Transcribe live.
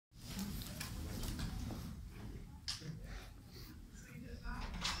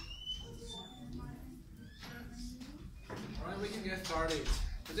started.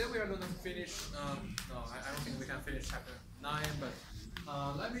 Today we are going to finish, no, I don't think we can finish chapter 9, but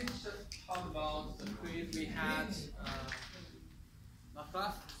let me just talk about the quiz we had last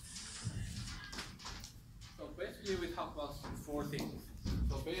class. So basically we talked about 4 things.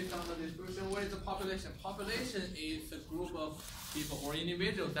 So based on the description, what is the population? Population is a group of people or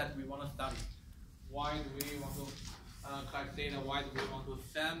individuals that we want to study. Why do we want to collect data? Why do we want to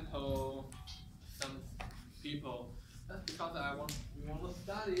sample some people? That's because we want to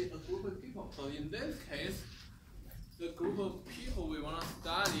study a group of people. So in this case, the group of people we want to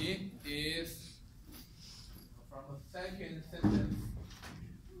study is from the second sentence,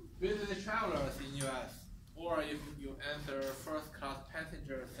 visited travelers in US. Or if you answer first class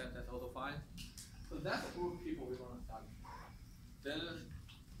passenger sentence, also fine. So that's the group of people we want to study. Then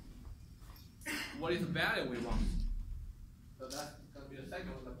what is the value we want? So that's going to be the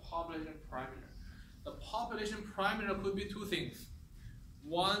second one, the population parameter. The population parameter could be 2 things.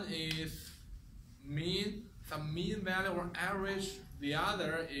 One is mean, some mean value or average. The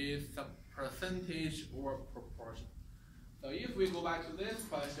other is some percentage or proportion. So if we go back to this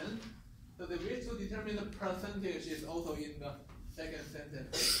question, so the way to determine the percentage is also in the second sentence.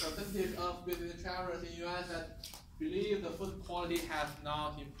 Percentage of visiting travelers in US that believe the food quality has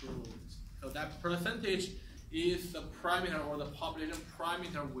not improved. So that percentage is the parameter or the population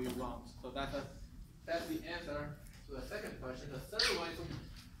parameter we want. So that's the answer to the second question. The third one is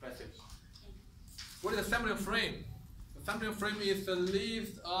percentage. What is the sampling frame? The sampling frame is the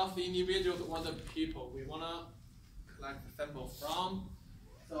list of the individuals or the people we want to collect the sample from.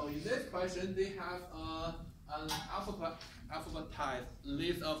 So in this question, they have an alphabetized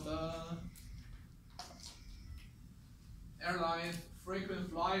list of the airlines, frequent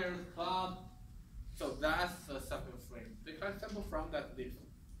flyers, club. So that's the sampling frame. They collect sample from that list.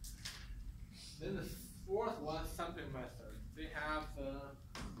 Then the fourth one, sampling method.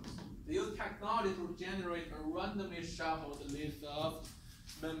 They use technology to generate a randomly shuffled list of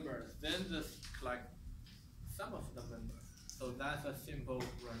members. Then just collect some of the members. So that's a simple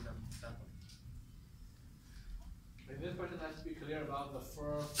random sample. In this question, let's be clear about the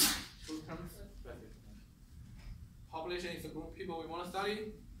first 2 terms. Population is the group of people we want to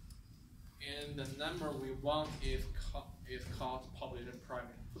study, and the number we want is called population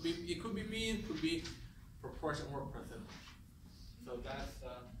parameter. It could be mean, could be proportion or percentage. So that's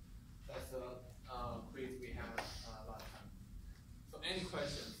the quiz we had last time. So any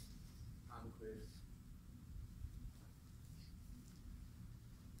questions on the quiz?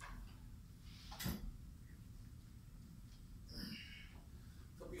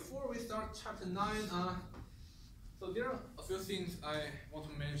 So before we start chapter 9, so there are a few things I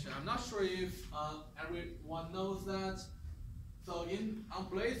want to mention. I'm not sure if everyone knows that. So on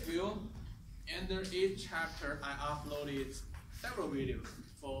Blazeview, under each chapter, I uploaded several videos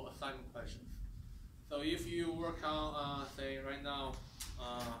for assignment questions. So if you work on, say right now,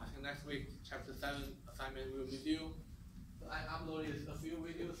 I think next week, chapter 7 assignment will be due. So I uploaded a few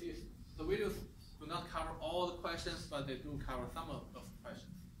videos. The videos do not cover all the questions, but they do cover some of the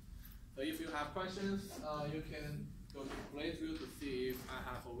questions. So if you have questions, you can go to Blazeview to see if I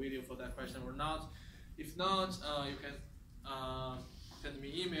have a video for that question or not. If not, you can send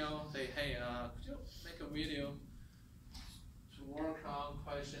me email, say, hey, could you make a video to work on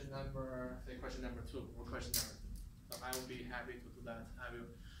question number 2 or question number 3. So I will be happy to do that. I will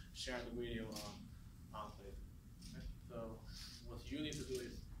share the video on Blazeview. Okay? So what you need to do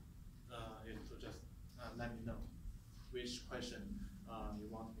is to just let me know which question you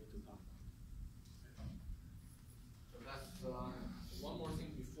want me to talk about. Okay? So that's one more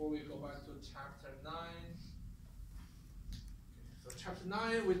thing before we go back to chapter 9. So chapter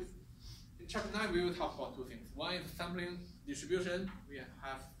 9, in chapter 9 we will talk about 2 things. One is sampling distribution. We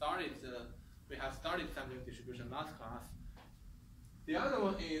have started sampling distribution last class. The other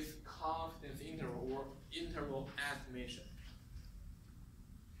one is confidence interval or interval estimation.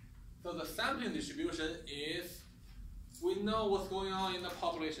 So the sampling distribution is we know what's going on in the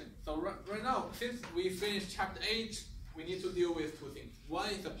population. So right now, since we finished chapter 8, we need to deal with 2 things. One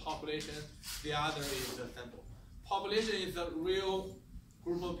is the population, the other is the sample. Population is a real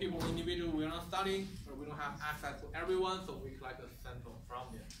group of people, individuals we are not studying, but we don't have access to everyone, so we collect a sample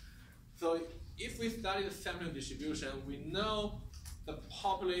from there. So if we study the sampling distribution, we know the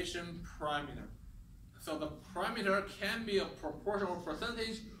population parameter. So the parameter can be a proportion or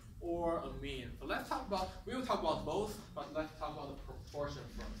percentage or a mean. So we will talk about both, but let's talk about the proportion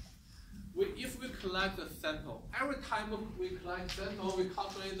first. If we collect the sample, every time we collect sample, we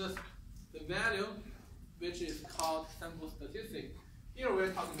calculate the value, which is called sample statistic. Here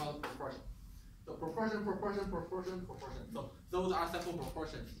we're talking about proportion. So proportion. So those are sample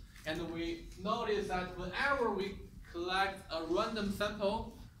proportions. And we notice that whenever we collect a random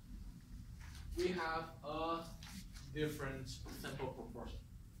sample, we have a different sample proportion.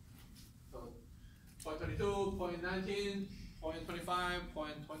 So 0.22, 0.19, 0.25,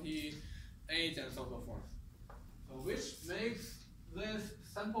 0.28, and so forth. So which makes this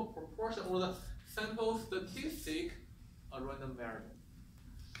sample proportion or the sample statistic a random variable.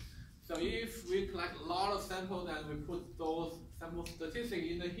 So if we collect a lot of samples and we put those sample statistics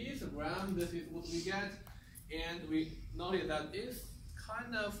in the histogram, this is what we get, and we notice that it's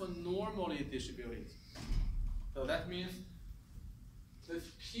kind of normally distributed. So that means this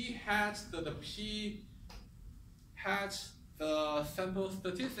p hat, the p hat, the sample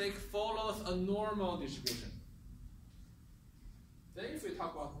statistic follows a normal distribution. Then if we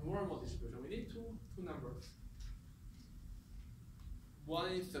talk about normal distribution, we need two numbers.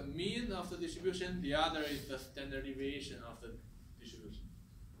 One is the mean of the distribution, the other is the standard deviation of the distribution.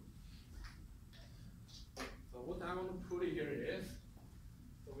 So what I want to put here is,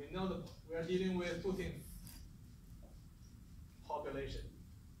 so we know that we are dealing with two things. Population.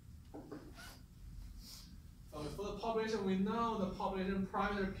 So for the population, we know the population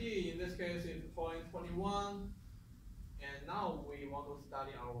parameter p in this case is 0.21, and now we want to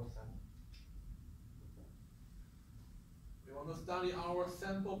study our sample. We want to study our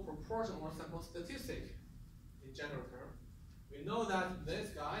sample proportion or sample statistic in general term. We know that this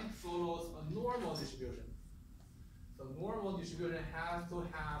guy follows a normal distribution. So normal distribution has to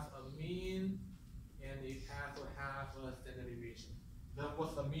have a mean and it has to have a standard deviation. Then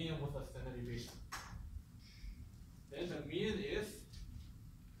what's the mean and what's the standard deviation? Then the mean is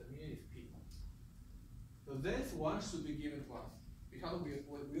p. So this one should be given to us because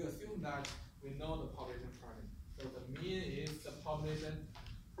we assume that we know the population parameter. So the mean is the population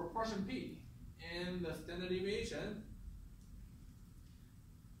proportion p, and the standard deviation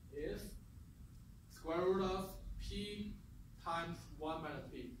is square root of p times 1 minus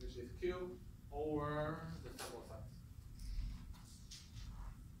p, which is q, over the sample size.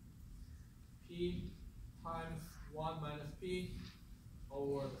 P times 1 minus p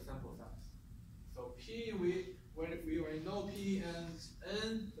over the sample size. So p, we already know p and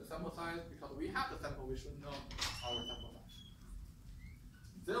n, the sample size, because we have the sample, we should know our sample size.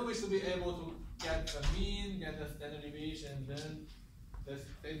 Then we should be able to get the mean, get the standard deviation, then this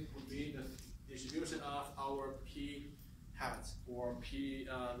would be the distribution of our p hat, or p,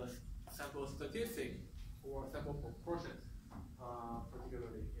 the sample statistic, or sample proportion,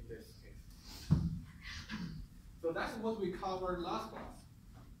 particularly in this case. So that's what we covered last class.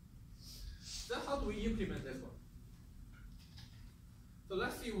 Then how do we implement this one? So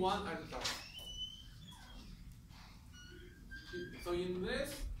let's see one exercise. So in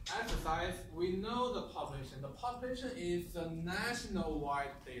this exercise, we know the population. The population is the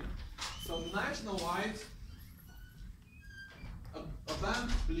national-wide data. So national-wide, a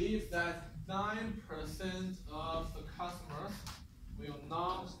bank believes that 9% of the customers will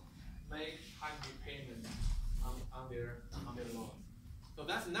not make timely payment on their loan. So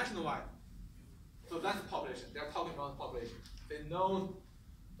that's nationwide. So that's the population. They're talking about the population. They know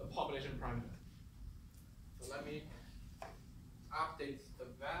the population parameter. So let me update the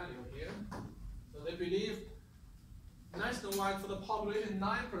value here. So they believe nationwide for the population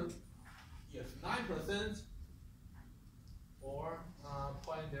 9%, yes, 9% or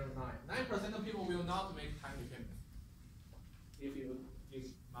 0.09. 9% of people will not make timely payment if you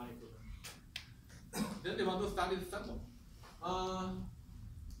give money to them. Then they want to study the sample.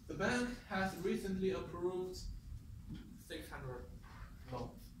 The bank has recently approved 600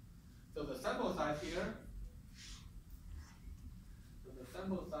 loans. So the sample size here, so the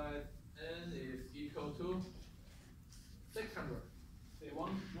sample size n is equal to 600. They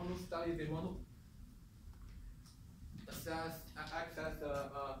want to study, they want to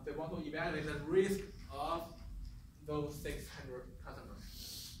they want to evaluate the risk of those 600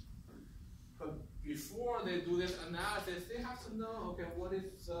 customers. But before they do this analysis, they have to know, okay, what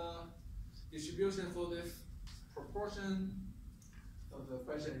is the distribution for this proportion? So the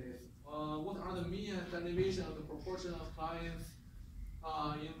question is, what are the mean and standard deviation of the proportion of clients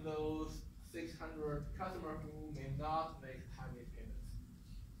in those 600 customers who may not make timely payments?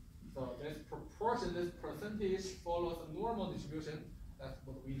 So this proportion, this percentage follows a normal distribution. That's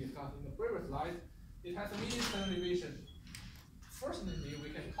what we discussed in the previous slide. It has a mean and standard deviation. Fortunately, we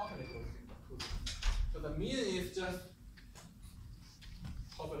can calculate those things. So the mean is just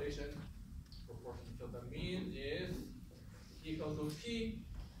population proportion. So the mean is equal to p,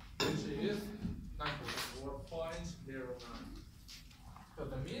 which is 9% or 0.09. So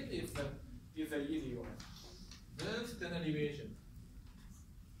the mean is a very easy one. Then standard deviation.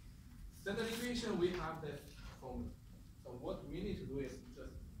 Standard deviation, we have this formula. So what we need to do is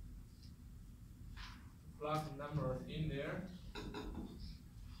just plug numbers in there.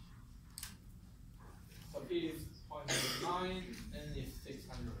 So P is 0.09, N is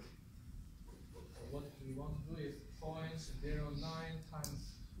 600. So what we want to do is 0.09 times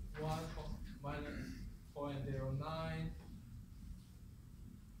 1 minus 0.09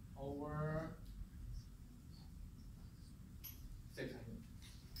 over 600.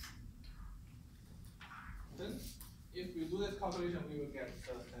 Then, if we do this calculation, we will get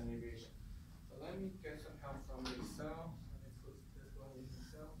the standard deviation. So let me get some help from Excel. Let me put this one in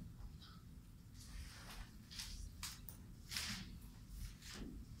Excel.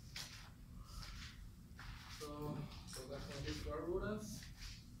 So that's going to be square root of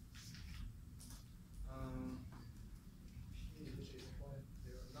P, which is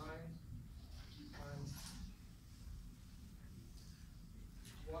 0.09 times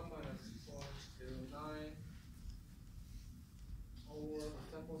 1 minus 0.09 over a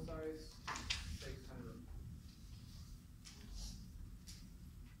sample size 600.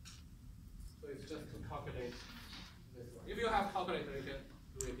 So it's just to calculate this one. If you have calculator, you can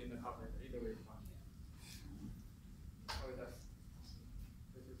do it in the calculator. Either way is fine. So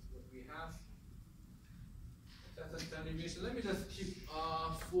this is what we have. That's the standard deviation. Let me just keep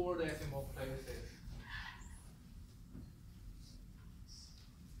 4 decimal places.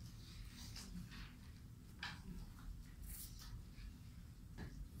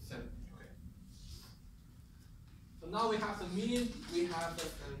 7. Okay. So now we have the mean. We have the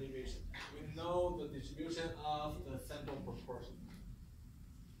standard deviation. We know the distribution of the sample proportion.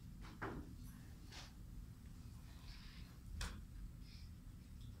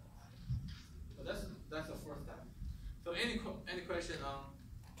 So that's the first step. So any question on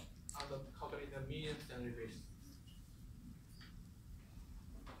the calculating the mean and standard deviation?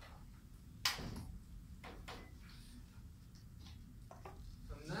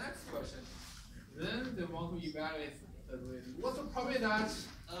 The next question. Then they want to evaluate the risk. What's the probability that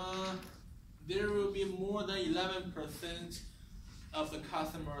there will be more than 11% of the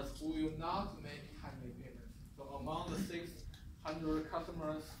customers who will not make timely payments? So among the 600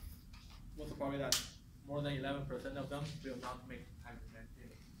 customers, what's the probability that more than 11% of them will not make timely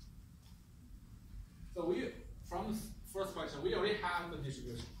payments? So from the first question, we already have the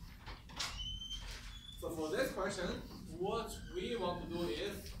distribution. So for this question, what we want to do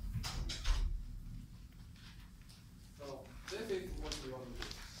is, so this is what we want to do.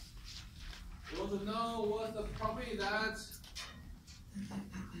 We want to know what's the probability that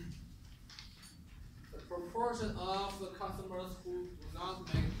the proportion of the customers who do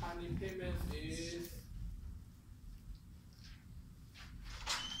not make timely payments is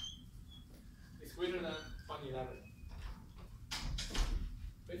greater than 2011.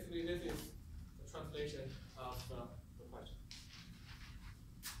 Basically, this is the translation of the question.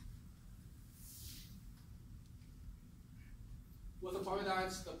 What's the probability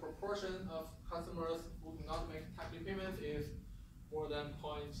that the proportion of customers who do not make timely payments is more than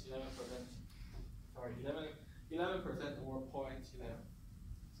 0.11%? Sorry, 11% or 0.11.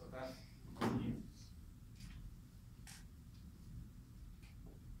 So that's the.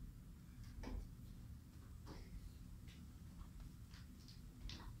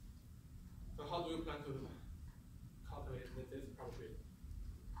 So how do you plan to calculate this probability?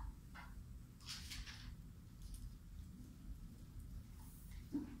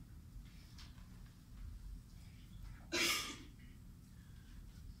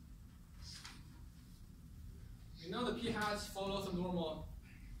 We know the p-hat follows a normal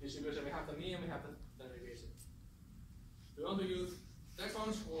distribution. We have the mean, we have the standard deviation. Do you want to use stack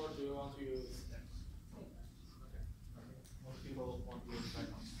function or do you want to use stack? Okay. Most people want to use stack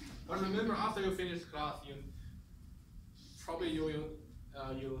function. But remember, after you finish class, you will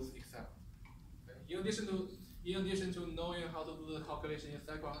use Excel. Okay. In addition to knowing how to do the calculation in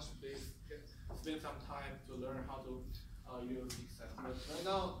stack function, please spend some time to learn how to use Excel. But right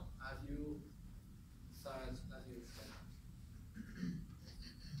now, as you decide, let's use Excel.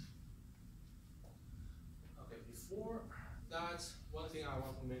 Okay. Before that, one thing I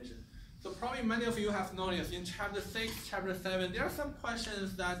want to mention. So probably many of you have noticed in chapter 6, chapter 7, there are some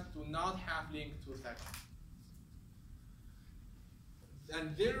questions that do not have link to stack function.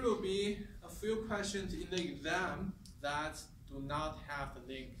 And there will be a few questions in the exam that do not have the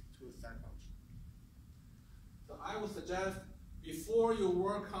link to stack function. So I would suggest before you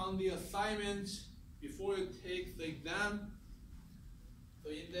work on the assignment, before you take the exam, so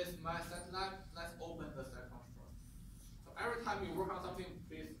in this MyStatLab, let's open the stack function first. So every time you work on something,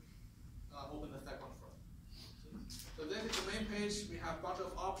 please open the StatCrunch first. So this is the main page. We have a bunch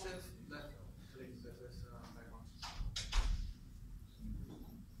of options. Let's click this StatCrunch.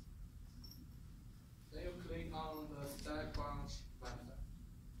 Then you click on the StatCrunch website.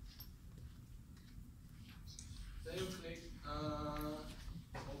 Then you click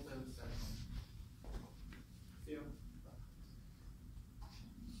open StatCrunch. Here.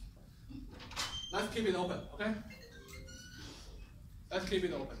 Let's keep it open, okay? Let's keep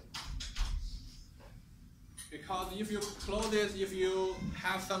it open. Because if you close it, if you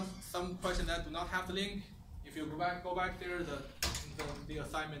have some question that do not have the link, if you go back there, the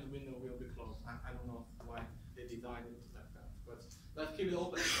assignment window will be closed. I don't know why they designed it like that, but let's keep it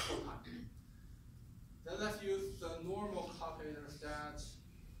open the whole time. Then let's use the normal calculator stat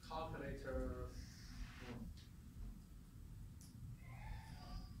calculator.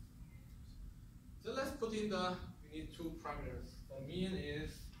 So let's put in we need two parameters. The mean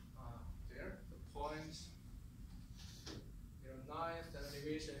is there, the point 0.9, standard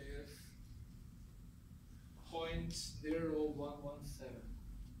deviation is 0.0117.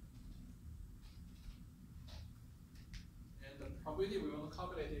 And the probability we want to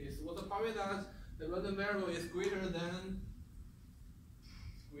calculate is what the probability that the random variable is greater than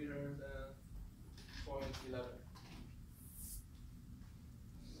 0.11.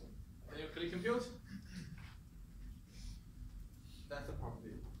 Then you click compute. That's the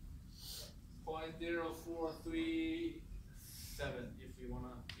probability. 0.0437 if you want to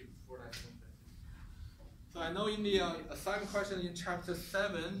keep 4 decimal places. So I know in the assignment question in chapter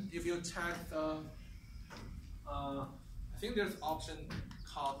 7, if you check I think there's option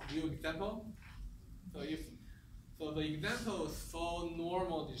called view example. So the examples for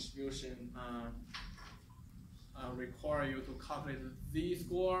normal distribution require you to calculate the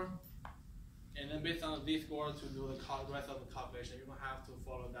z-score, and then based on the z-score to do the rest of the calculation. You don't have to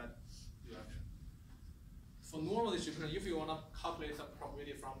follow that direction. For normal distribution, if you want to calculate the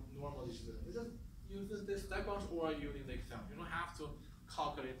probability from normal distribution, you just use this StatCrunch or using the Excel. You don't have to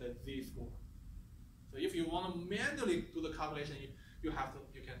calculate the z-score. So if you want to manually do the calculation, you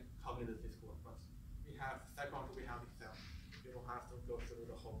can calculate the z-score. But we have StatCrunch, we have Excel. You don't have to go through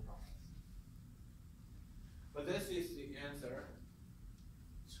the whole process. But this is the answer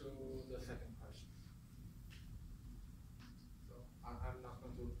to the second question. So I'm not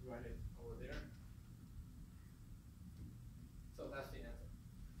going to write it over there. So that's the answer.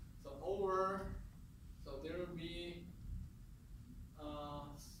 So there will be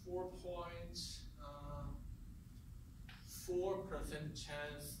 4.4%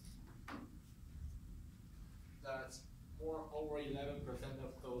 chance that over 11%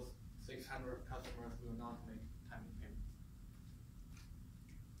 of those 600 customers will not make timely payment.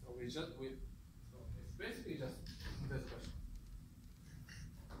 So so it's basically just this question.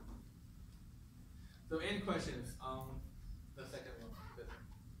 So any questions on the second one?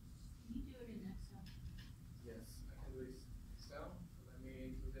 Can you do it in Excel? Yes, I can do it in Excel. So let me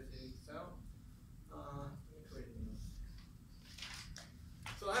do this in Excel. Let me create a new.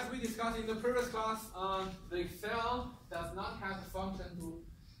 So as we discussed in the previous class, the Excel does not have a function to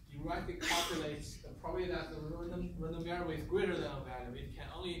directly calculate the probability that the random variable is greater than a value. It can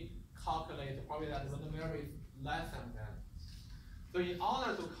only calculate the probability that the random variable is less than a value. So in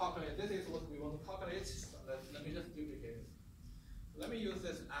order to calculate, this is what we want to calculate. So let me just duplicate it. Let me use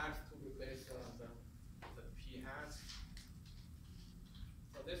this x to replace the p hat.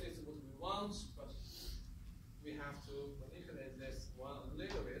 So this is what we want, but we have to manipulate this one a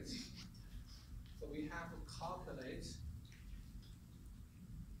little bit. So we have to calculate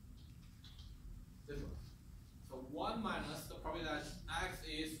this one. So 1 minus the probability that x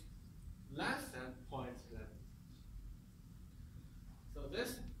is less than 0.11. So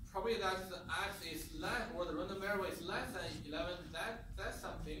this probability that the x is less, or the random variable is less than 11, that's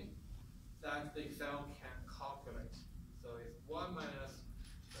something that the Excel can calculate. So it's 1 minus,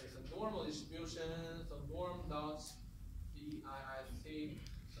 so it's a normal distribution, so norm dot DIIC.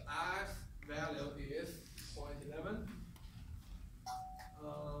 So x value is 0.11.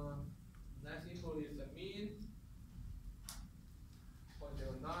 Next equal is the mean,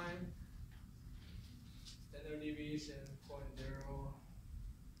 0.09. Standard deviation,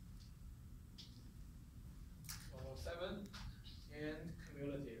 0.0107, and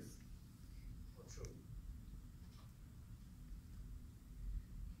cumulative, or true.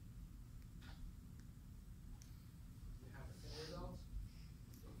 We have the same result.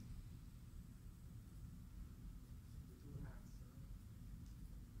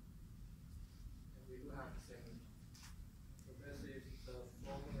 We do have the same result. So this is the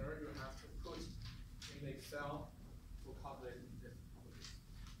formula you have to put in the Excel to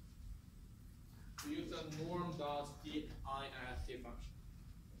as t function.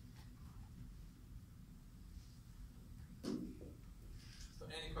 So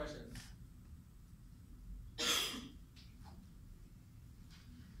any questions?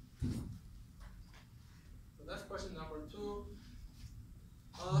 So that's question number 2.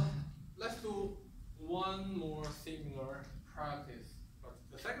 Let's do one more similar practice, but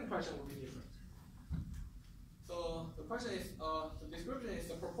the second question will be different. So the question is, the description is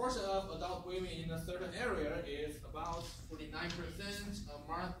the proportion of adult women in a certain area is about 49%. A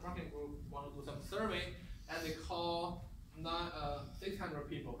marketing group want to do some survey, and they call 600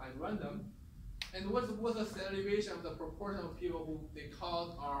 people at random. And what's the standard deviation of the proportion of people who they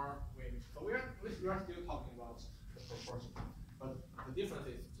called are women? So we are still talking about the proportion, but the difference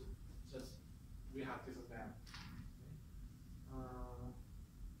is just we have this of them.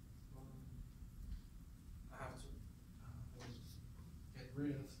 I have to get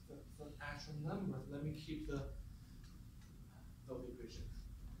rid of the actual numbers. Let me keep those equations.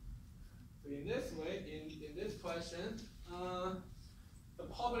 So in this way, in this question, the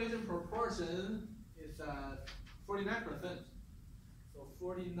population proportion is at 49%. So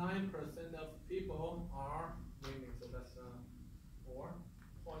 49% of people are women. So that's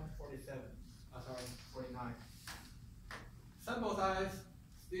 4.47. Sorry, 49. Sample size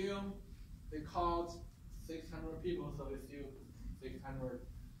still they called 600 people, so it's still 600.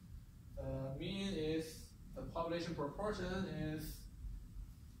 Mean is the population proportion is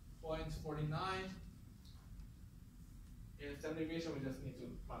 0.49. In standard deviation, we just need to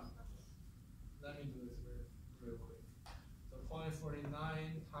plug numbers. Let me do this real quick. So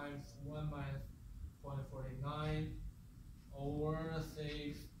 0.49 times 1 minus 0.49 over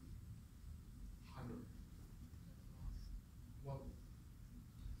 600. Well,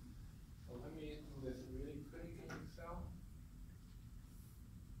 so let me do this really quick in Excel.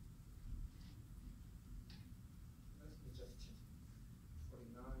 Let me just change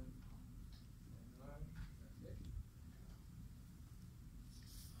 49. That's it.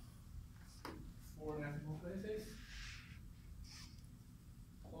 4 decimal places.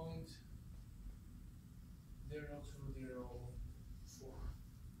 0.0204.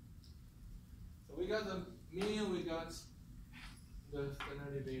 So we got the mean, we got the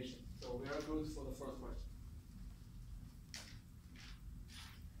standard deviation. So we are good for the first question.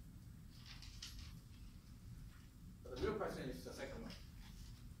 But the real question is the second one.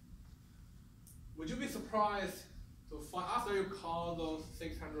 Would you be surprised to find, after you call those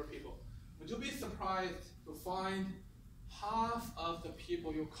 600 people, would you be surprised to find half of the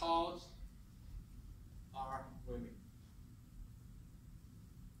people you called are women?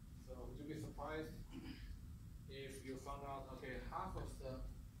 So would you be surprised if you found out, okay, half of the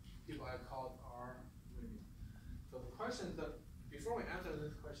people I called are women? So the question that, before we answer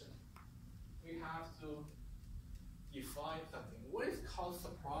this question, we have to define something. What is called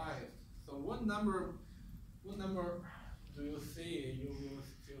surprise? So what number do you see you will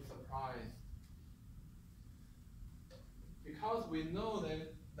feel surprised? Because we know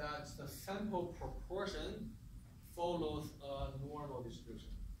that the sample proportion follows a normal distribution.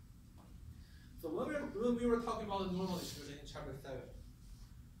 So when we were talking about the normal distribution in chapter 7,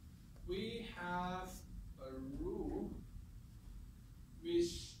 we have a rule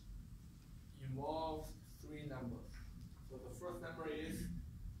which involves 3 numbers. So the first number is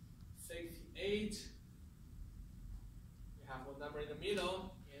 68. We have one number in the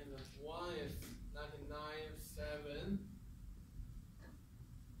middle, and one is 99.7.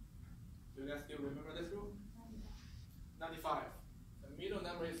 Do you guys still remember this rule? 95. The middle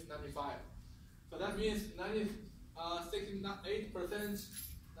number is 95. So that means 68%,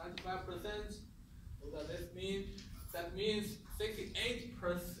 95%. What does this mean? That means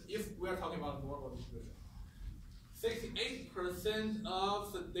 68%, if we are talking about normal distribution, 68%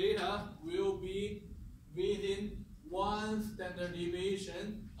 of the data will be within 1 standard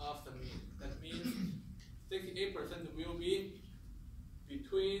deviation of the mean. That means 68% will be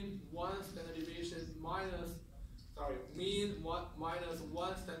between 1 standard deviation mean minus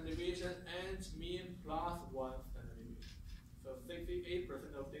 1 standard deviation and mean plus 1 standard deviation. So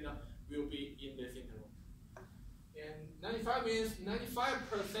 68% of data will be in this interval. And 95 means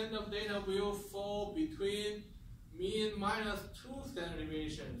 95% of data will fall between mean minus 2 standard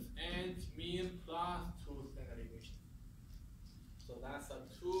deviations and mean plus 2 standard deviations. So that's a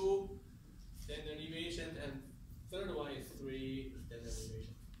 2 standard deviations, and third one is 3 standard deviations.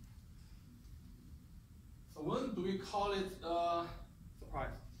 So when do we call it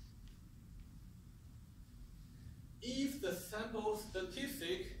surprise? If the sample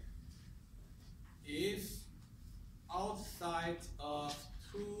statistic is outside of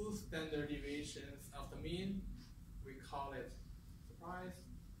 2 standard deviations of the mean, we call it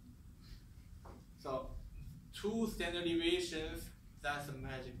standard deviations, that's the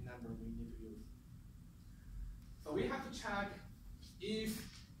magic number we need to use. So we have to check if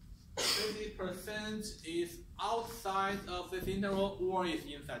 50% is outside of this interval or is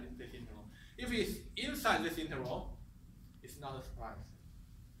inside this interval. If it's inside this interval, it's not a surprise.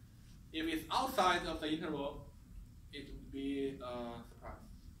 If it's outside of the interval, it would be a surprise.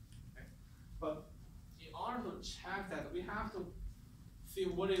 Okay? But in order to check that, we have to see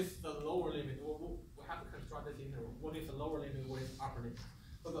what is the lower limit. We have to construct this interval. What is the lower limit? What is the upper limit?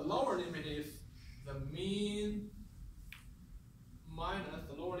 So the lower limit is the mean minus,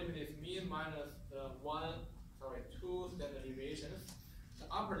 the lower limit is mean minus the two standard deviations. The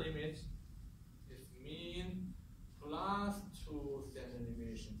upper limit is mean plus two standard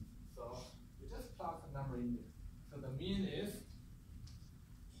deviations. So we just plug the number in there. So the mean is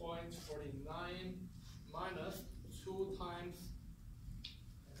 0.49 minus 2 times,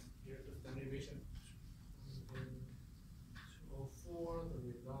 here's the standard deviation, 204, the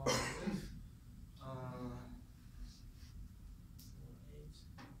result is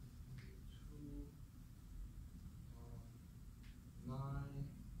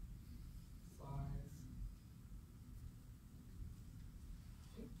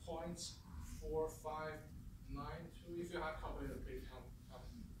 0.4592. If you have calculator, please help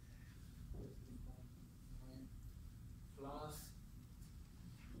me. Plus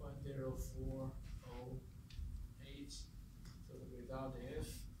 0.0408. So the result is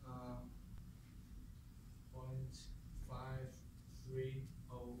 0.5308.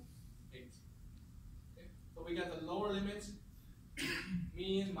 Okay. So we got the lower limit,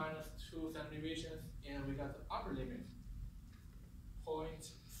 mean minus 2 standard deviations, and we got the upper limit,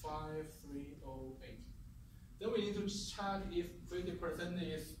 0.5308. Then we need to check if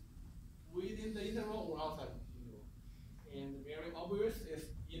 50% is within the interval or outside the interval. And very obvious is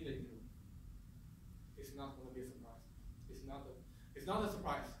in the interval. It's not going to be a surprise. It's not a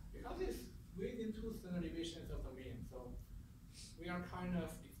surprise because it's within 2 standard deviations of the mean. So we are kind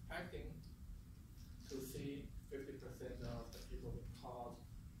of expecting to see 50% of the people we called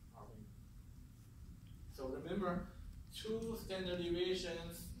are winning. So remember, 2 standard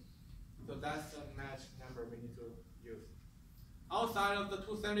deviations, so that's the match number we need to use. Outside of the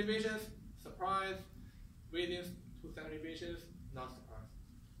 2 standard deviations, surprise. Within 2 standard deviations, not surprise.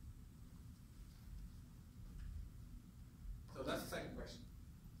 So that's the second question.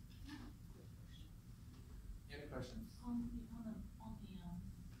 Any questions? For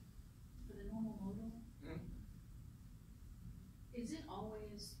the normal modal, is it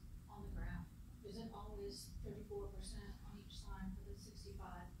always on the graph? Is it always 34% on each side for the 65?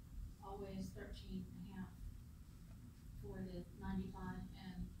 Always 13.5 for the 95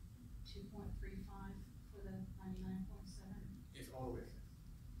 and 2.35 for the 99.7? It's always.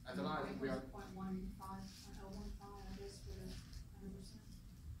 As long as we are 0.15, 0.015, I guess, for the 100%.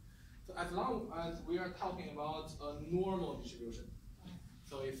 So as long as we are talking about a normal distribution,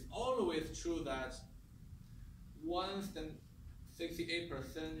 so it's always true that 68%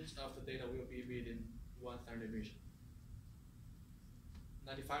 of the data will be within 1 standard deviation.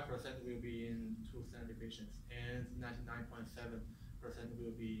 95% will be in 2 standard deviations, and 99.7%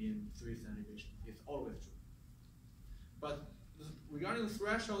 will be in 3 standard deviations. It's always true. But regarding the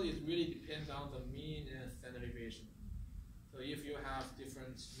threshold, it really depends on the mean and standard deviation. So if you have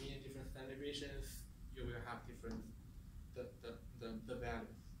different mean and different standard deviations, you will have different the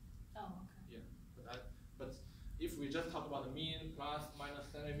values. Oh, okay. Yeah. But if we just talk about the mean plus minus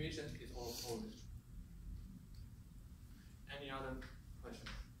standard deviation, it's always true. Any other questions?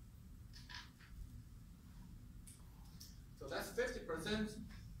 So that's 50%.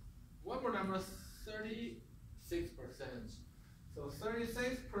 One more number, 36%. So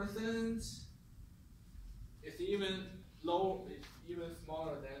 36% is even low. It's even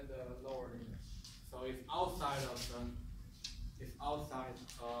smaller than the lower limit. So it's outside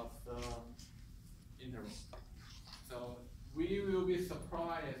of the interval. So we will be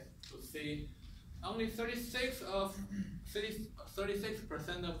surprised to see only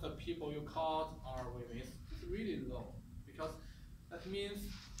 36% of the people you called are women. It's really low because that means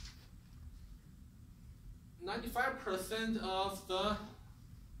 95% of the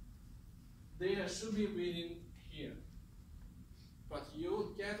data should be within here. But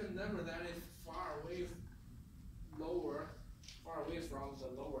you get a number that is far away from the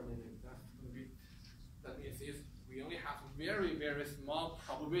lower limit. That means we only have very, very small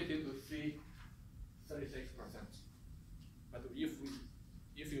probability to see 36%. But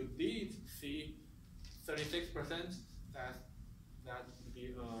if you did see 36%, that would be a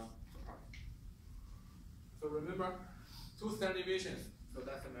surprise. So remember, 2 standard deviations. So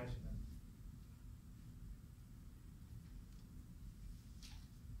that's the magic number.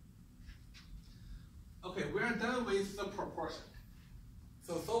 Okay, we're done with the proportion.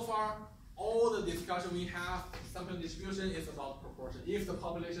 So far, all the discussion we have, sampling distribution is about proportion. If the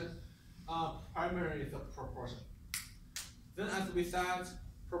population primary is a proportion. Then as we said,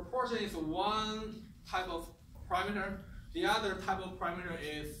 proportion is one type of parameter. The other type of parameter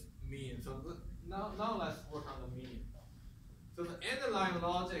is mean. So now let's work on the mean. So the underlying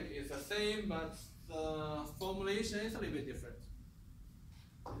logic is the same, but the formulation is a little bit different.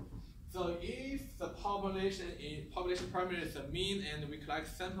 So if the population parameter is the mean and we collect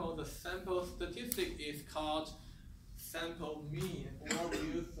sample, the sample statistic is called sample mean, or we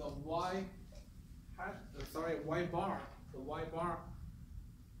use the y bar. The y bar,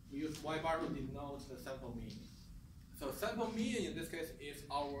 we use y bar to denote the sample mean. So sample mean in this case is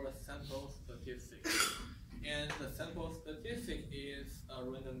our sample statistic, and the sample statistic is a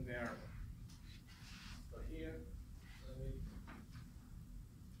random variable. So here, let me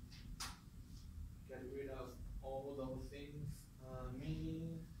get rid of all those things.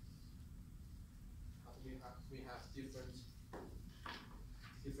 Mean. We have different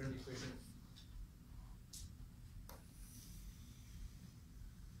equations.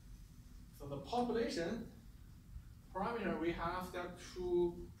 So the population parameter we have, there are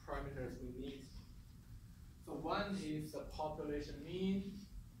two parameters we need. So one is the population mean.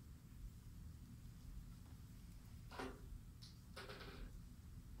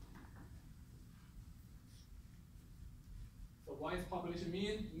 So one is population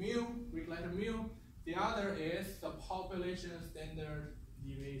mean, mu, we collect mu. The other is the population standard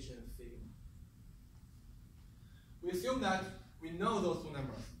deviation, sigma. We assume that we know those two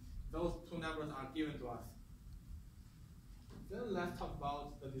numbers. Those two numbers are given to us. Then let's talk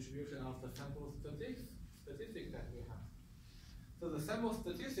about the distribution of the sample statistic that we have. So the sample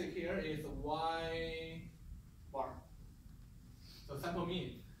statistic here is y bar. So sample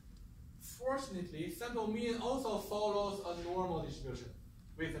mean. Fortunately, sample mean also follows a normal distribution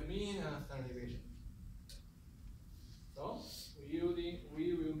with a mean and standard deviation. So we will be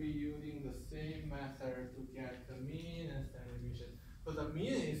using the same method to get the mean and standard deviation. So the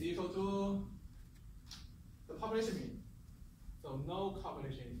mean is equal to the population mean. So no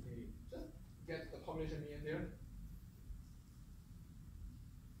calculation is needed. Just get the population mean there.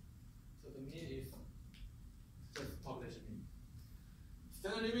 So the mean is just population mean.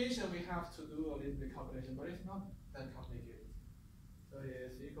 Standard deviation, we have to do a little bit calculation, but it's not that complicated. So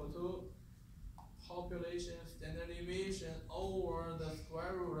it's equal to population standard deviation over the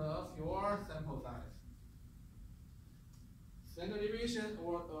square root of your sample size. Standard deviation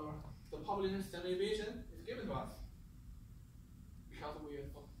or the population standard deviation is given to us because we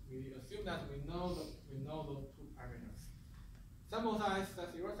assume that we know those two parameters. Sample size,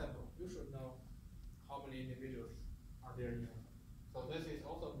 that's your sample. You should know how many individuals are there in your sample. So this is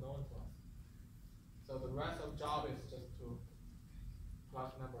also known to us. So the rest of the job is just to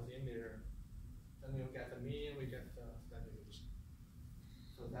plug numbers in there. Then you get the mean, we get the standard deviation.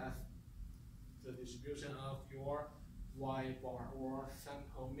 So that's the distribution of your y bar, or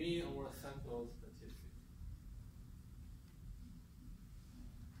sample mean, or sample statistic.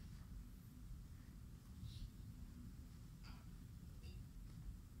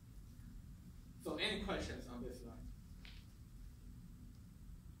 So any questions on this slide?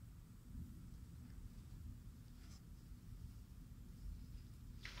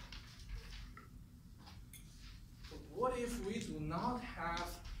 So what if we do not have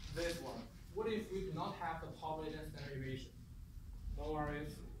this one? What if we do not have the population standard deviation? No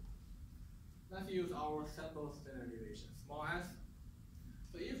worries. Let's use our sample standard deviation, small s.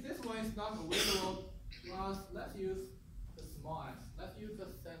 So if this one is not available to us, let's use the small s. Let's use the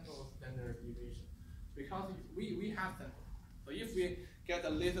sample standard deviation. Because we have sample. So if we get a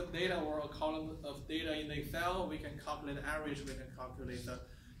list of data or a column of data in Excel, we can calculate the average, we can calculate the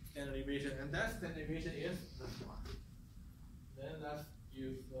standard deviation, and that standard deviation is this one. Then let's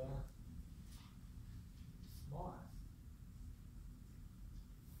use the small s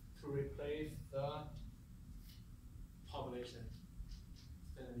to replace the population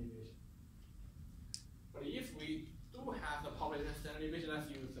standard deviation. But if we do have the population standard deviation, let's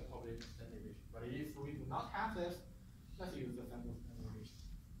use the population standard deviation. But if we do not have this, let's use the sample standard deviation.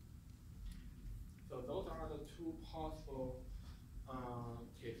 So those are the two possible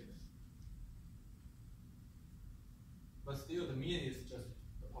cases. But still, the mean is just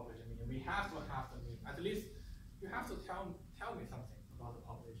the population mean. We have to have the mean. At least you have to tell me something about the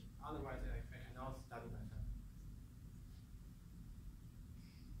population. Otherwise, I cannot study my sample.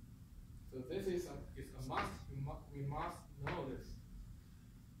 So this is a must. We must know this.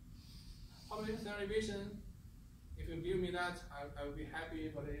 Population standard deviation. If you give me me that, I will be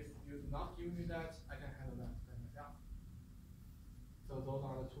happy. But if you do not give me that, I can handle that by myself. So those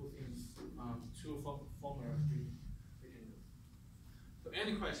are the two things, two formulas we can use. So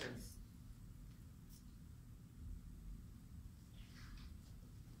any questions?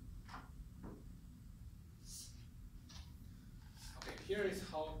 Okay, here is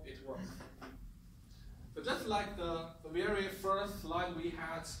how it works. So just like the very first slide we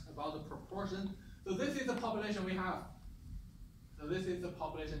had about the proportion, so this is the population we have. So this is the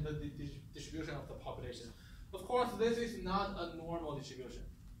population, the distribution of the population. Of course, this is not a normal distribution.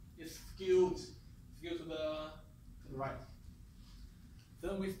 It's skewed to the right.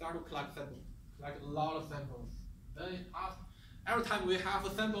 Then we start to collect samples, collect a lot of samples. Then every time we have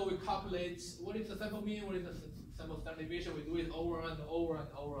a sample, we calculate what is the sample mean, what is the sample standard deviation. We do it over and over and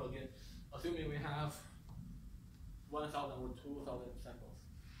over again, assuming we have 1,000 or 2,000 samples.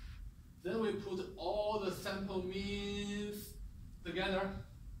 Then we put all the sample means together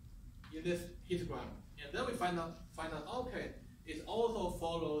in this histogram, and then we find out okay, it also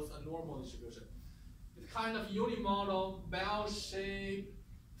follows a normal distribution. It's kind of unimodal, bell-shaped,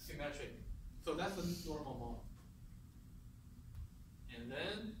 symmetric. So that's the normal model. And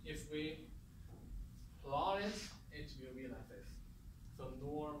then if we plot it, it will be like this. So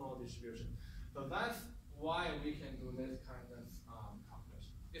normal distribution. So that's why we can do this kind of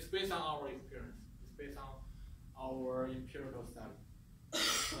calculation. It's based on our experience. It's based on our empirical study.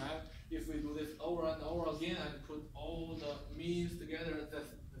 Right? If we do this over and over again and put all the means together,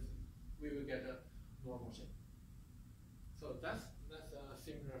 we will get a normal shape. So that's a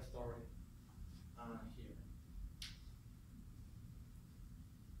similar story here.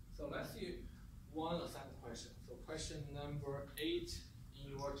 So let's see one assignment question. So question number 8 in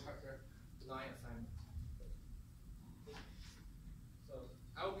your chapter 9 assignment. So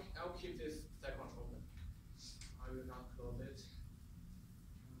I'll keep this second open. I will not close it.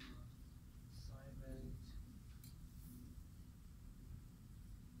 Assignment.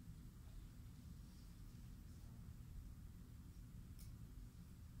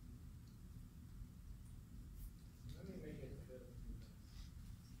 Let me make it a bit.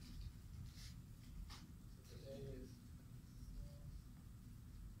 So today is.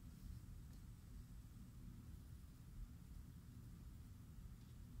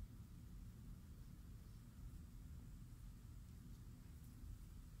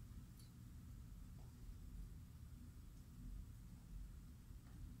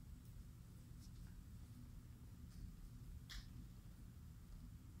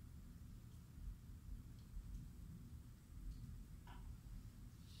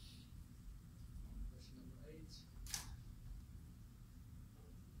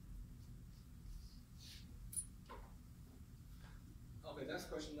 Okay, that's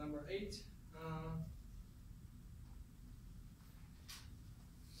question number 8.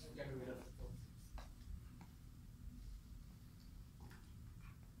 Get rid of those.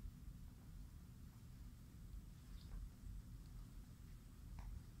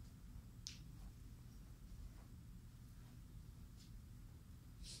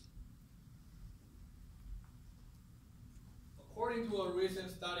 According to a recent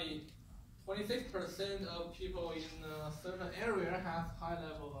study, 26% of people in a certain area have high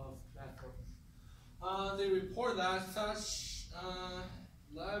level of cholesterol. They report that such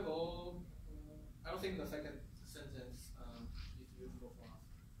level, I don't think the second sentence is useful for us.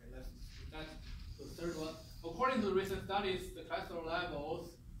 Okay, let's do that. So the third one, according to recent studies, the cholesterol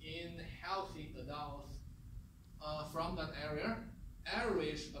levels in healthy adults from that area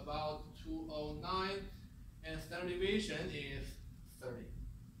average about 209, and standard deviation is 30.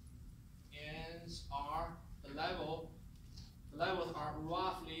 And the levels are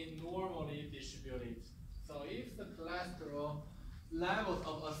roughly normally distributed. So if the cholesterol levels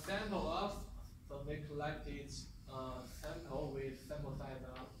of a sample of, so they collected sample with sample size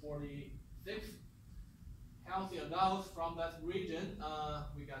 46 healthy adults from that region,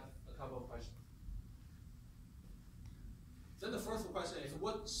 we got a couple of questions. Then the first question is,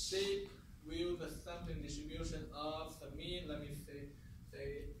 what shape will the sampling distribution of the mean, let me say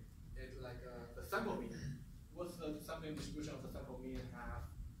it like the sample mean. What's the sampling distribution of the sample mean have?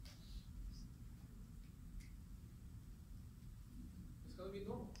 It's going to be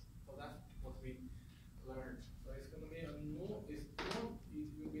normal. So that's what we learned. So it's going to be it will be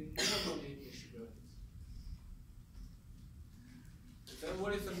normally distributed. Then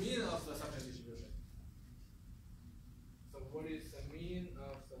what is the mean of the sampling distribution? So what is the mean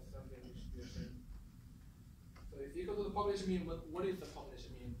of the sampling distribution? So it's equal to the population mean, but what is the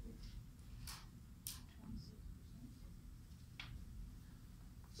population mean?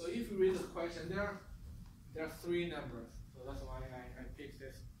 So if you read the question, there are 3 numbers.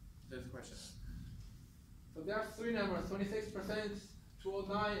 this question. So there are three numbers, 26%,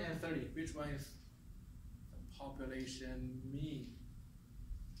 209, and 30. Which one is the population mean?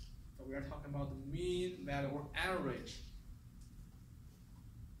 So we are talking about the mean value or average.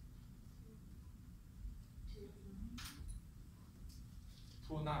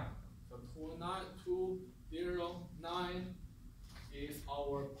 209. So 209 is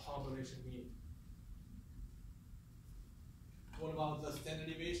our population mean. What about the standard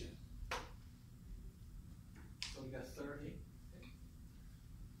deviation? So we get 30. Okay.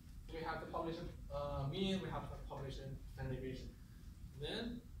 We have the population mean, we have the population standard deviation.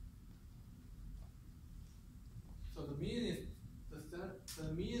 Then, so the mean is the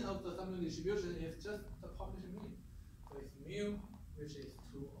mean of the sampling distribution is just the population mean. So it's mu, which is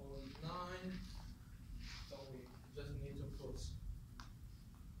 209. So we just need to put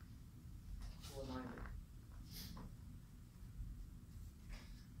 209.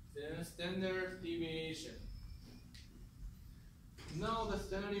 Then standard deviation. Now the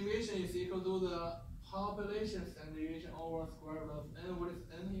standard deviation is equal to the population standard deviation over square root of n. What is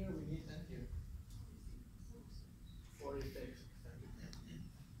n here? We need n here. 46.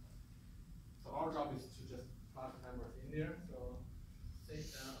 So our job is to just plug numbers in there. So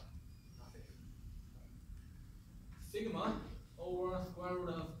nothing. Sigma over square root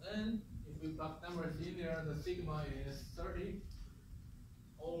of n. If we plug numbers in there, the sigma is 30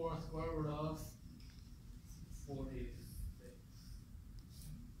 over square root of 46.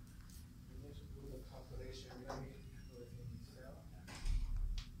 We need to do the calculation. Let me do it in Excel.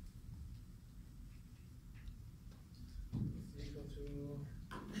 It's equal to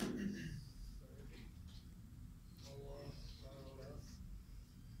 30 over square root of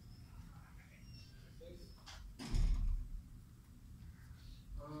 6.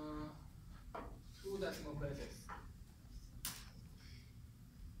 2 decimal places.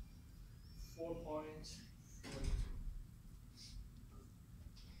 4.42.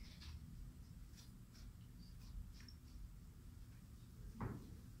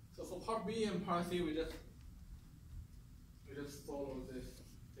 So for part B and part C, we just follow this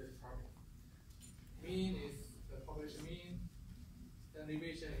part. Mean is the population mean. Standard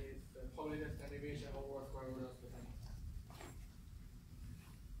deviation is the population standard deviation over square root of the sample size.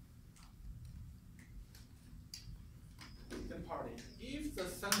 Then part A. If the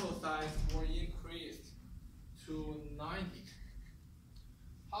sample size were increased to 90,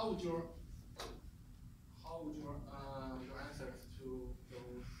 how would your answers to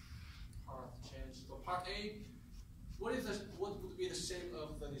those parts change? So part A, what would be the shape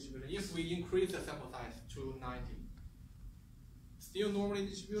of the distribution if we increase the sample size to 90? Still normally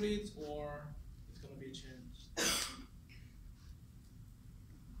distributed, or it's going to be changed?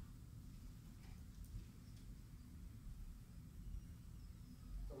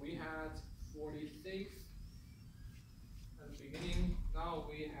 We had 46 at the beginning, now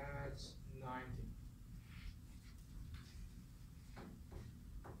we had 90.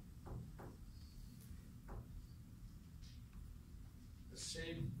 The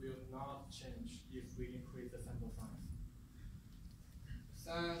shape will not change if we increase the sample size.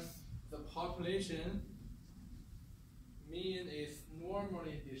 Since the population mean is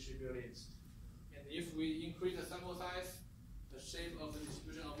normally distributed, and if we increase the sample size, the shape of the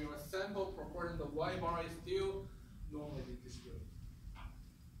distribution of your sample proportion, the y bar is still normally distributed.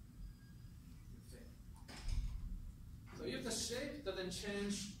 So if the shape doesn't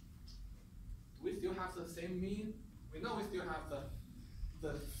change, we still have the same mean. We know we still have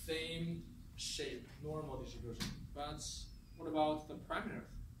the same shape, normal distribution. But what about the parameters?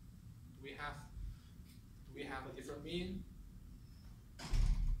 Do we have a different mean?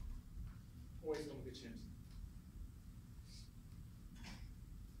 Or is it going to be changed?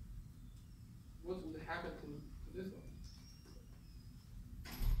 What would happen to this one?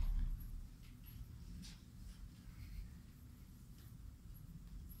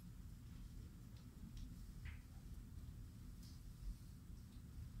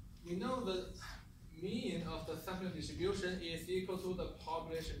 We know the mean of the sampling distribution is equal to the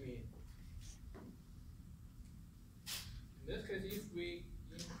population mean. In this case, if we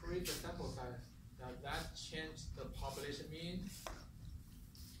increase the sample size, does that change the population mean?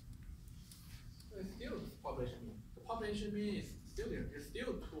 It's still population mean. The population mean is still there. It's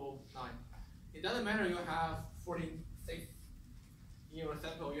still 209. It doesn't matter you have 46 in your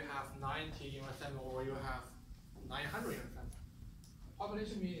sample, you have 90 in your sample, or you have 900 in your sample.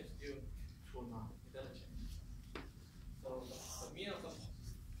 Population mean is still 209. It doesn't change. So the mean of the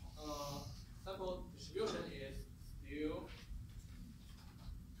sample distribution is still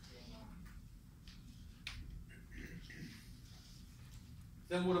 209.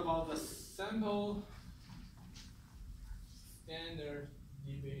 Then what about the sample standard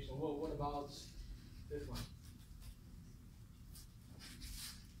deviation? Well, what about this one?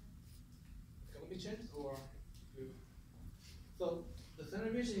 Can it be changed or do? So the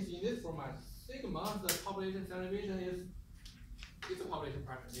standard deviation is in this format. Sigma, the population standard deviation is a population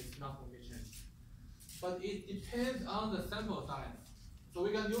parameter. It's not going to be changed. But it depends on the sample size. So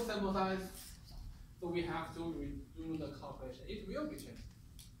we got new sample size. So we have to redo the calculation. It will be changed.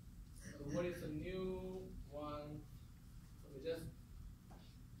 So what is the new one? So we just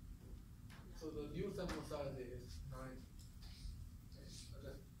the new sample size is 9. Okay, so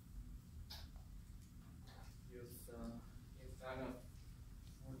just use instead of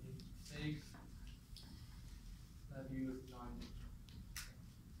 46, let's use 9.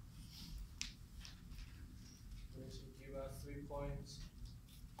 Which should give us 3 points.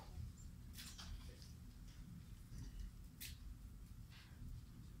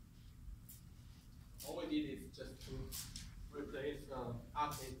 All we did is just to replace,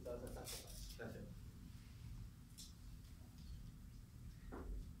 update the sample size. That's it.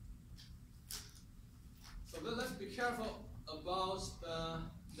 So then let's be careful about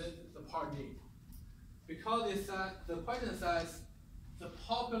the part D. Because it said, the question says the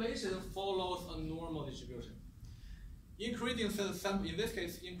population follows a normal distribution. Increasing the sample, in this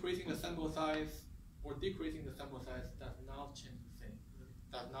case, increasing the sample size or decreasing the sample size does not change the thing.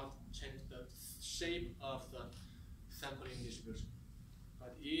 Does not change the shape of the sampling distribution.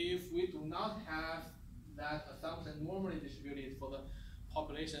 But if we do not have that assumption normally distributed for the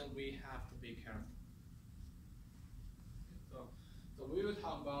population, we have to be careful. So we will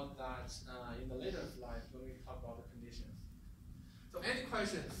talk about that in the later slides when we talk about the conditions. So any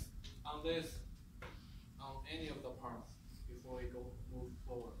questions on this, on any of the parts before we move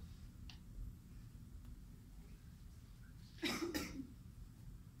forward?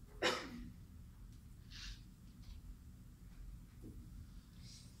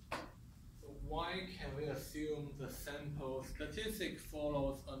 Why can we assume the sample statistic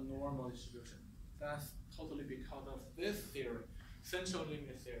follows a normal distribution? That's totally because of this theory, central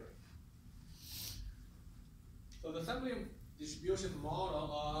limit theory. So the sampling distribution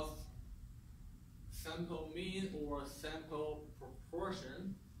model of sample mean or sample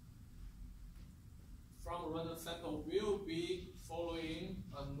proportion from a random sample will be following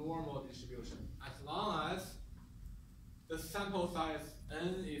a normal distribution as long as the sample size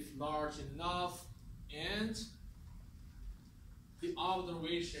n is large enough and the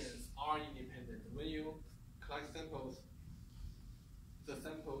observations are independent. When you collect samples, the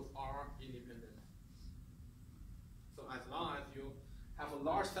samples are independent. So as long as you have a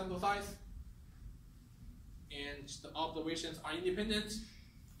large sample size and the observations are independent,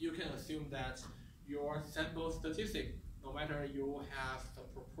 you can assume that your sample statistic, no matter you have the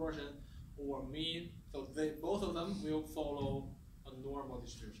proportion or mean, so both of them will follow a normal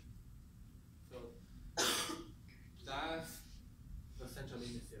distribution. So that's the central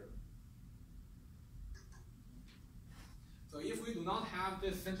limit theory. So if we do not have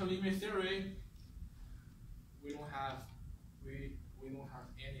this central limit theory, we don't have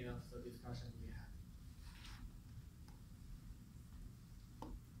any of the discussions we had.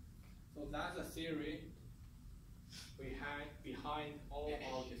 So that's the theory behind all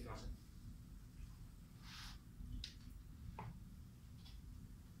our discussions.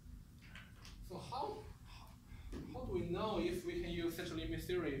 So how do we know if we can use central limit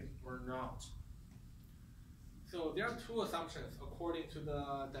theory or not? So there are two assumptions according to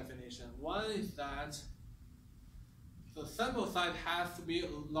the definition. One is that the sample size has to be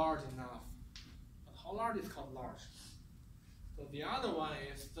large enough. But how large is called large? So the other one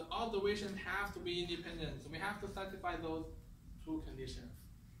is the observation has to be independent. So we have to satisfy those two conditions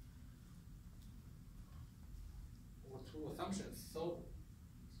or two assumptions. So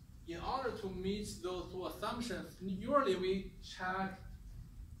in order to meet those two assumptions, usually we check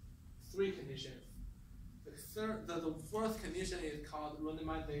 3 conditions. The first condition is called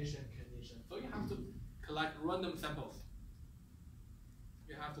randomization condition. So you have to collect random samples.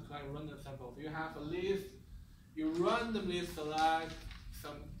 You have to collect random samples. You have a list. You randomly select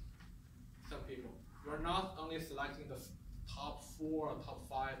some people. You're not only selecting the top 4, top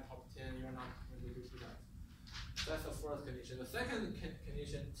 5, top 10. You're not going to do that. That's the first condition. The second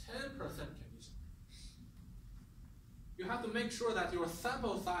condition, 10% condition. You have to make sure that your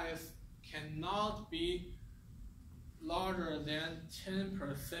sample size cannot be larger than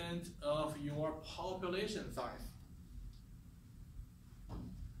 10% of your population size.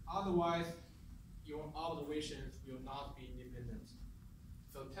 Otherwise, your observations will not be independent.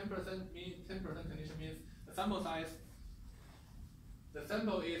 So 10% condition means the sample size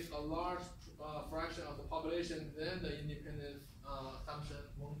sample is a large fraction of the population, then the independence assumption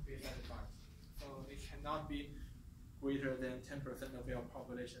won't be satisfied. So it cannot be greater than 10% of your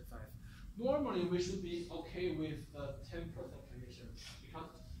population size. Normally, we should be okay with the 10% condition because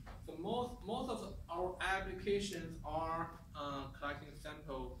most of our applications are collecting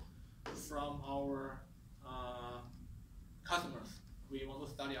sample from our customers. We want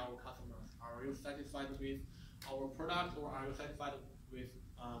to study our customers. Are you satisfied with our product, or are you satisfied with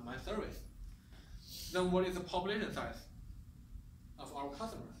my service? Then what is the population size of our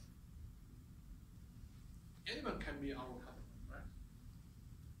customers? Anyone can be our customer, right?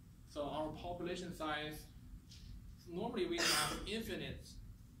 So our population size, normally we have infinite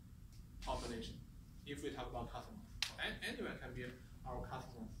population if we talk about customers. Anyone can be our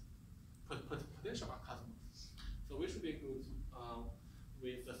customers, potential customers. So we should be good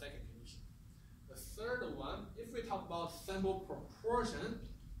with the second condition. The third one, if we talk about sample proportion,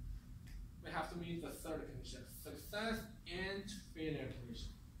 we have to meet the third condition, success and failure condition.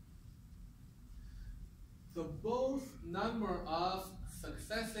 So both number of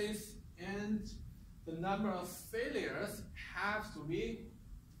successes and the number of failures have to be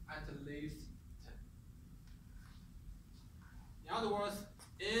at least 10. In other words,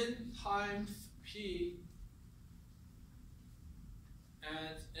 n times p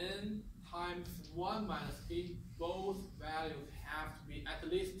and n times 1 minus p, both values have to be at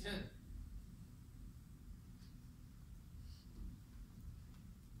least 10.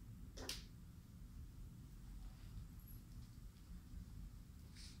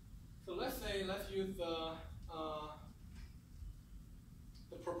 So let's use the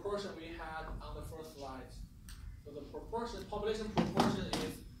proportion we had on the first slide. So the population proportion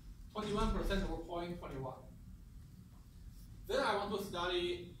is 21% over 0.21. Then I want to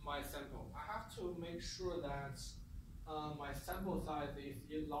study my sample. I have to make sure that my sample size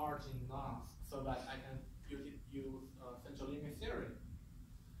is large enough so that I can use central limit theory.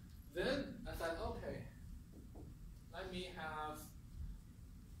 Then I said, okay, let me have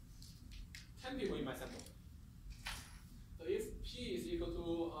 10 people in my sample. So if P is equal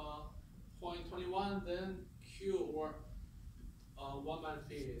to 0.21, then Q or 1 minus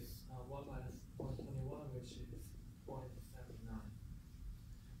P is 1 minus 0.21, which is 0.79.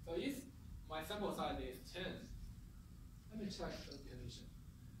 So if my sample size is 10, let me check the condition.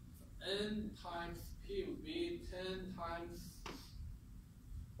 So n times P would be 10 times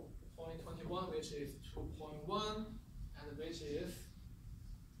 0.21, which is 2.1, and which is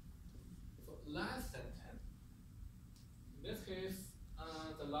less than 10. In this case,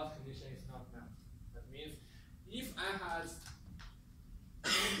 the last condition is not met. That means if I had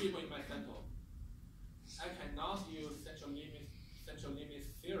 10 people in my sample, I cannot use central limit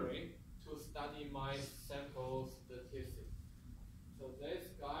theory to study my sample statistics. So this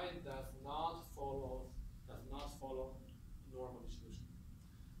guy does not follow normal distribution.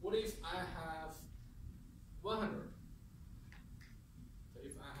 What if I have 100? So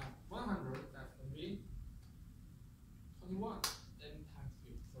if I have 100, that's going to be 21 n times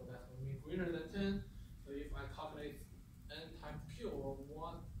q. So that's going to be greater than 10. So if I calculate n times q, or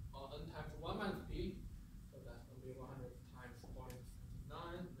n times 1 minus p, so that's going to be 100 times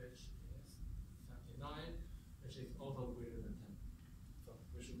 0.79, which is 79, which is also greater than 10. So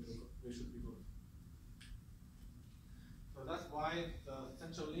we should be good. So that's why the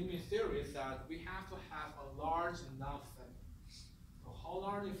central limit theory is that we have to have a large enough sample. So how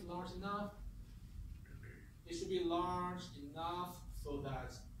large is large enough? It should be large enough so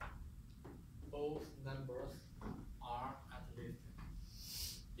that both numbers are at least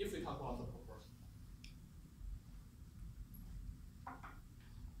 10. If we talk about the proportion.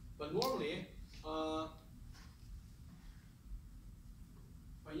 But normally, but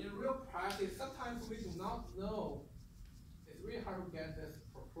in real practice, sometimes we do not know. It's really hard to get this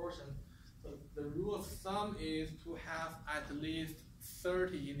proportion. So the rule of thumb is to have at least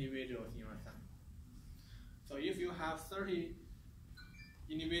 30 individuals in your sample. So if you have 30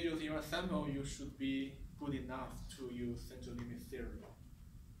 individuals in your sample, you should be good enough to use central limit theory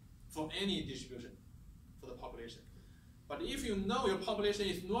for any distribution for the population. But if you know your population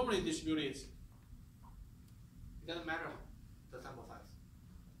is normally distributed, it doesn't matter the sample size.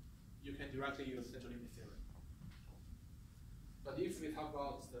 You can directly use central limit theory. But if we talk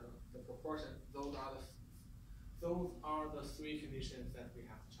about the proportion, those are the three conditions that we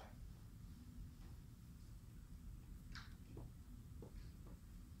have to check.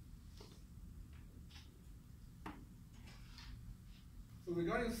 So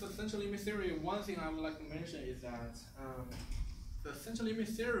regarding the central limit theory, one thing I would like to mention is that the central limit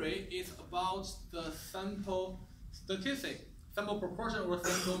theory is about the sample statistic sample proportion or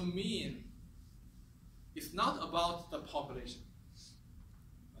sample mean is not about the population.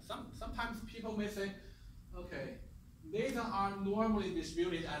 Sometimes people may say, okay, data are normally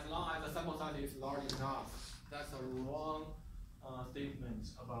distributed as long as the sample size is large enough. That's a wrong statement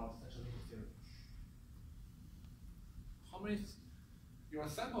about central limit theory. Your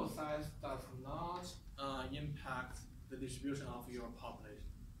sample size does not impact the distribution of your population.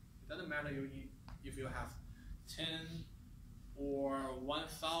 It doesn't matter if you have 10 or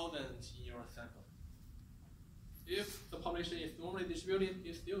 1,000 in your sample. If the population is normally distributed,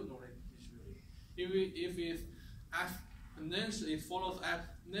 it's still normally distributed. If it's exponential, it follows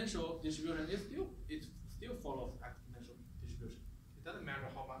exponential distribution, it still follows exponential distribution. It doesn't matter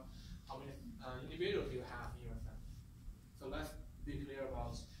how many individuals you have in your sample. So let's be clear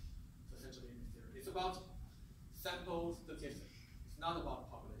about the central limit theory. It's about sample statistics. It's not about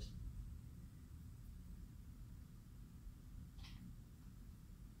population.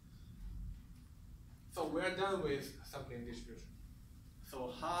 So we're done with sampling distribution.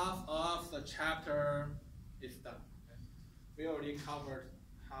 So half of the chapter is done. Okay? We already covered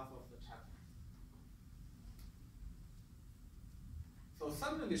half of the chapter. So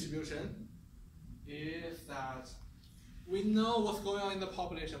sampling distribution is that we know what's going on in the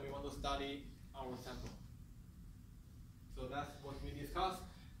population. We want to study our sample. So that's what we discussed.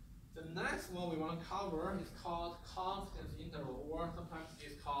 The next one we want to cover is called confidence interval, or sometimes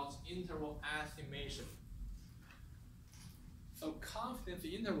it's called interval estimation. So confidence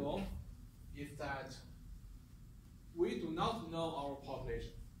interval is that we do not know our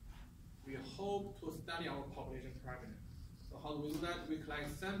population. We hope to study our population parameter. So how do we do that? We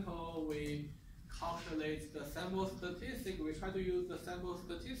collect sample, we calculate the sample statistic, we try to use the sample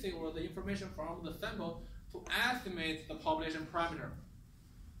statistic or the information from the sample to estimate the population parameter.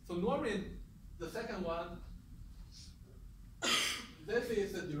 So normally, the second one, this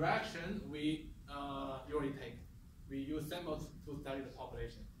is the direction we usually take. We use samples to study the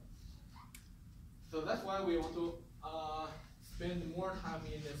population. So that's why we want to spend more time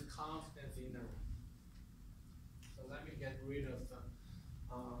in this confidence interval. So let me get rid of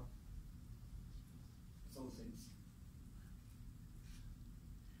those things.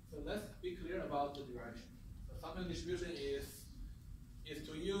 So let's be clear about the direction. The sampling distribution is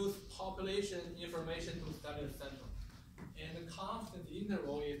to use population information to study the sample. And the confidence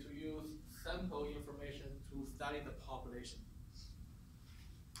interval is to use sample information to study the population.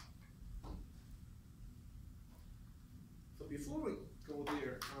 So before we go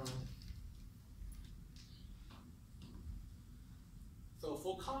there, so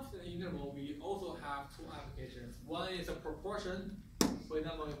for confidence interval, we also have two applications. One is a proportion. For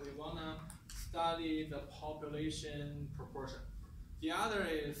example, if we want to study the population proportion. The other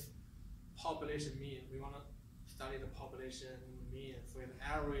is population mean. We want to study the population mean for the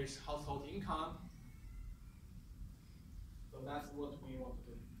average household income. So that's what we want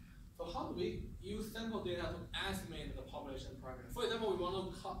to do. So how do we use sample data to estimate the population parameter? For example, we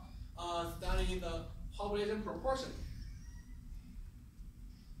want to study the population proportion.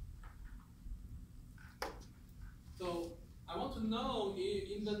 So I want to know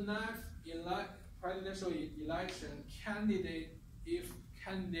in the next presidential election, if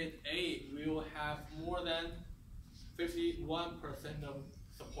candidate A will have more than 51% of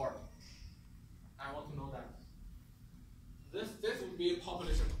support. I want to know that. This would be a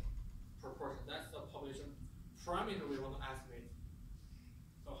population proportion. That's the population parameter we want to estimate.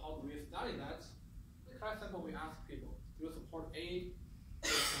 So how do we study that? The class sample, we ask people, do you support A or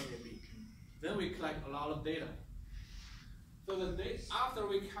candidate B? Then we collect a lot of data. So after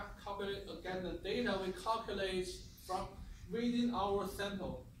we get the data, we calculate from within our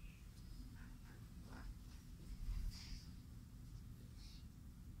sample.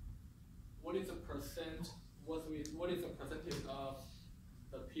 What is the percentage of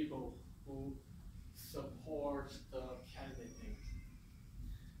the people who support the candidate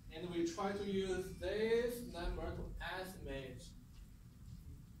A? And we try to use this number to estimate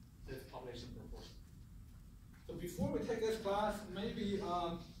this population proportion. So before we take this class, maybe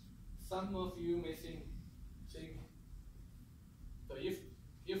some of you may think so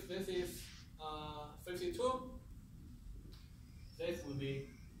if this is 52, this would be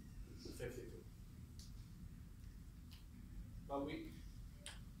 52.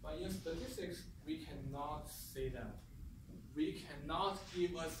 But in statistics, we cannot say that. We cannot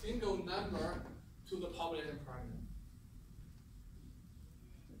give a single number to the population parameter.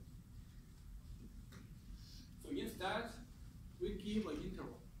 So instead, we give an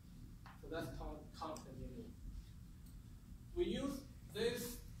interval. So that's called confidence interval. We use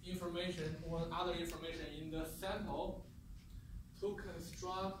this information or other information in the sample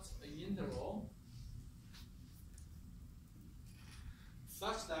construct an interval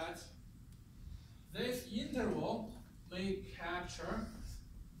such that this interval may capture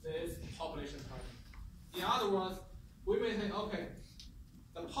this population parameter. In other words, we may say, okay,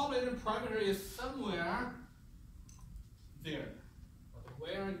 the population parameter is somewhere there. But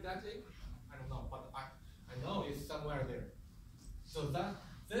where exactly? I don't know, but I know it's somewhere there. So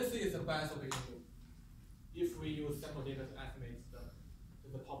this is the best we can do if we use sample data to estimate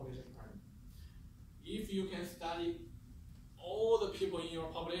the population parameter. If you can study all the people in your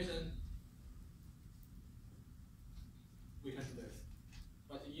population, we can do this.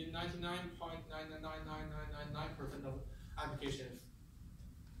 But in 99.99999% of applications,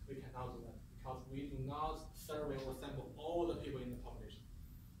 we cannot do that because we do not survey or sample all the people in the population.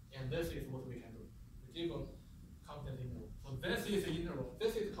 And this is what we can do. We give a constant interval. So this is the interval.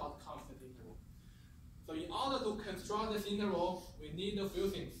 This is called constant interval. So in order to construct this interval, we need a few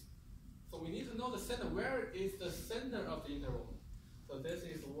things. So we need to know the center. Where is the center of the interval? So this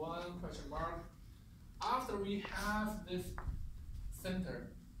is one question mark. After we have this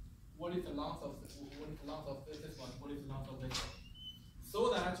center, what is the length of this one? What is the length of this one? So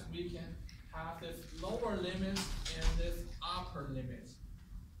that we can have this lower limit and this upper limit.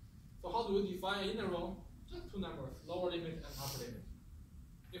 So how do we define an interval? Just two numbers, lower limit and upper limit.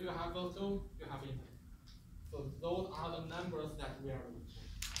 If you have those two, you have interval. So those are the numbers that we are looking for.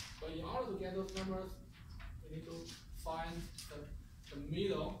 But in order to get those numbers, we need to find the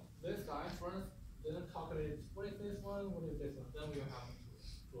middle, this guy first, then calculate what is this one, what is this one. Then we will have to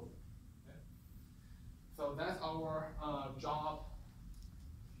prove. Okay? So that's our job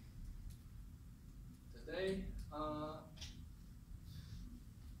today.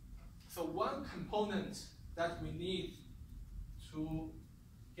 So one component that we need to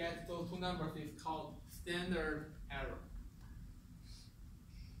get those two numbers is called standard error.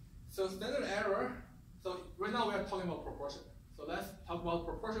 So standard error, so right now we are talking about proportion. So let's talk about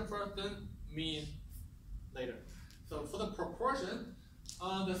proportion first, then mean later. So for the proportion,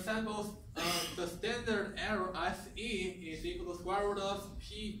 the samples, the standard error SE is equal to square root of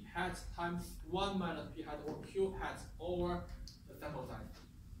p hat times 1 minus p hat or q hat over the sample size.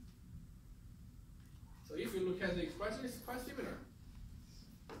 So if you look at the expression, it's quite similar.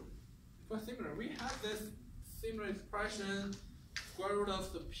 We have this similar expression, square root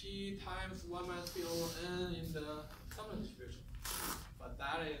of the p times 1 minus p over n in the sampling distribution. But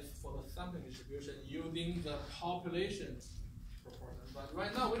that is for the sampling distribution using the population proportion. But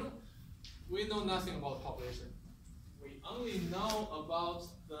right now we know nothing about population. We only know about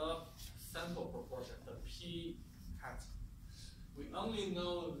the sample proportion, the p hat. We only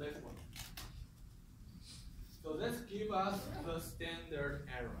know this one. So let's give us the standard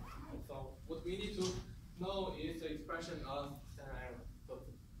error. So what we need to know is the expression of standard error. So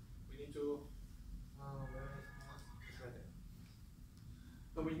we need to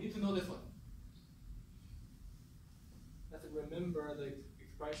So we need to know this one. Let's remember the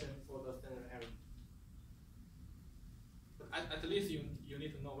expression for the standard error. But at least you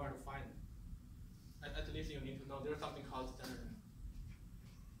need to know where to find it. At least you need to know there's something called standard error.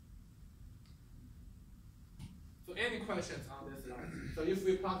 So any questions on this line? So if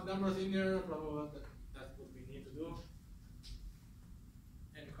we plug numbers in there, blah, blah, blah, that's what we need to do.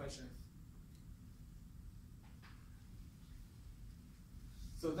 Any questions?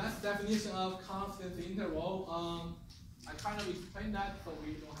 So that's the definition of constant interval. I kind of explained that, so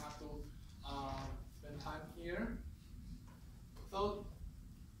we don't have to spend time here. So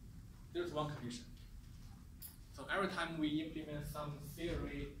there's one condition. So every time we implement some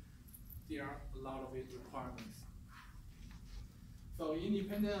theory, there are a lot of its requirements. So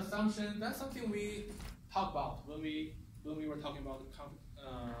independent assumption, that's something we talked about when we were talking about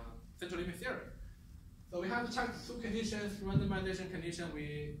central limit theory. So we have to check two conditions, randomization condition,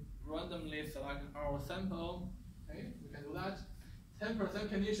 we randomly select our sample, okay, we can do that. 10%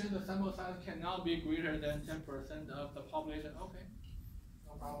 condition, the sample size cannot be greater than 10% of the population, okay,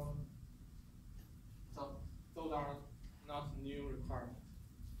 no problem. So those are not new requirements.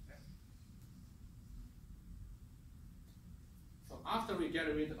 Okay. So after we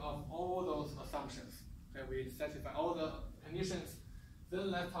get rid of all those assumptions, okay, we satisfy all the conditions, then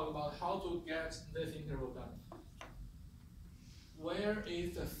let's talk about how to get this interval done. Where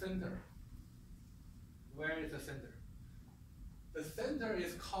is the center? Where is the center? The center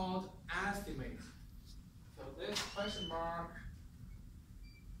is called estimate. So this question mark,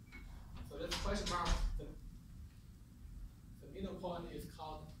 the middle point is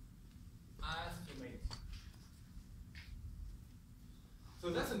called estimate. So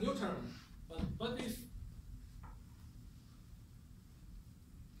that's a new term, but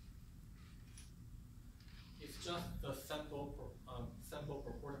just the sample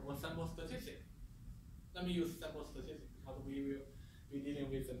proportion or sample statistic. Let me use sample statistic because we will be dealing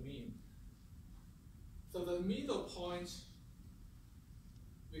with the mean. So the middle point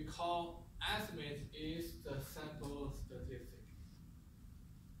we call estimate is the sample statistic.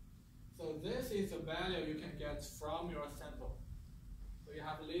 So this is the value you can get from your sample. So you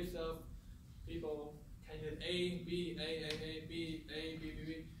have a list of people, candidate A, B, A, B, A, B, B,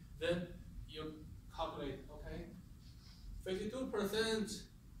 B. Then you calculate, okay? 52%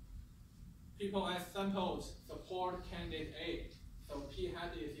 people I sampled support candidate A. So P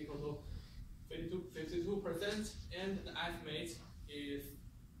hat is equal to 52%, and the estimate is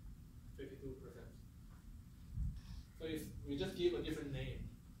 52%. So we just give a different name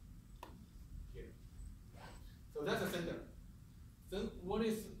here. So that's the center. Then what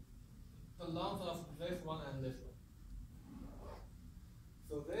is the length of this one and this one?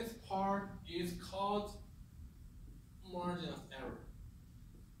 So this part is called margin of error.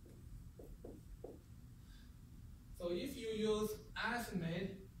 So if you use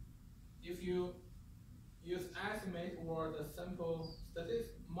estimate, if you use estimate or the sample statistics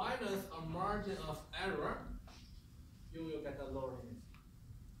minus a margin of error, you will get a lower limit.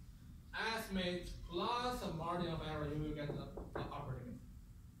 Estimate plus a margin of error, you will get the upper limit.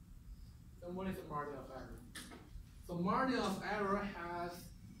 Then what is the margin of error? So margin of error has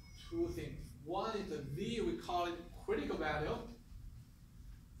two things. One is the Z, we call it critical value.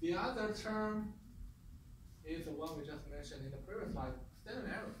 The other term is the one we just mentioned in the previous slide, standard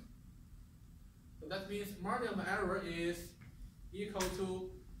error. So that means margin of error is equal to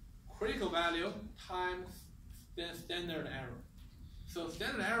critical value times standard error. So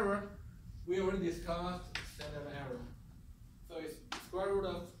standard error, we already discussed standard error. So it's square root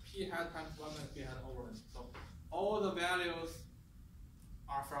of P hat times 1 minus P hat over N. So all the values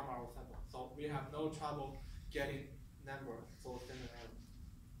are from our sample. So we have no trouble getting numbers for standard error.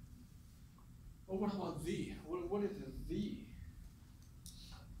 But what about Z? What is Z?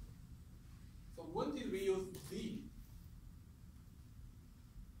 So when did we use Z?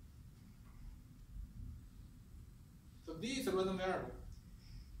 So Z is a random variable.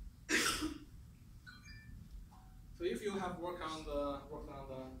 So if you have worked on the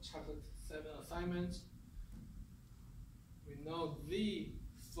chapter 7 assignment, we know Z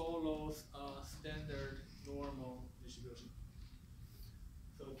follows a standard normal distribution.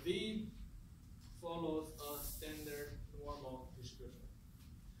 So Z follows a standard normal distribution.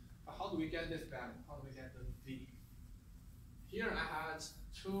 But how do we get this value? How do we get the Z? Here I had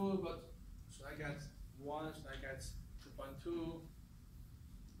 2, but should I get 1? Should I get 2.2?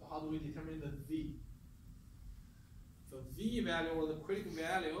 So how do we determine the Z? So Z value or the critical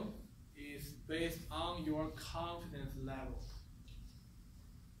value is based on your confidence level.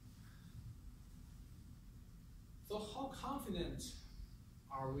 So how confident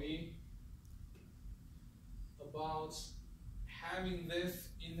are we about having this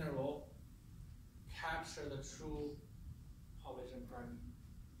interval capture the true population parameter?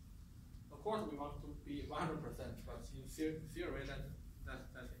 Of course, we want to be 100%, but in theory,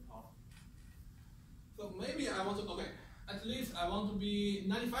 that's impossible. So maybe I want to, at least I want to be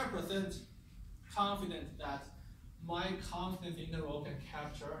 95% confident that my confidence interval can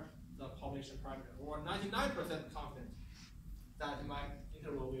capture the population parameter, or 99% confident that my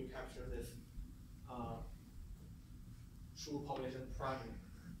interval will capture this true population parameter.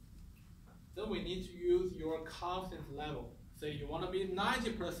 Then we need to use your confidence level. Say you want to be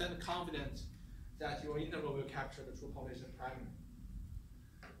 90% confident that your interval will capture the true population parameter.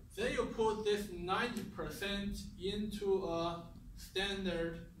 Then you put this 90% into a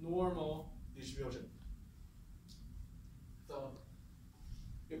standard normal distribution. So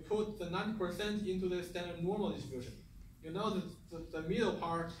you put the 90% into the standard normal distribution. You know that the middle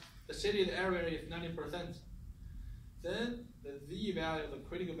part, the shaded area is 90%. Then the Z value, the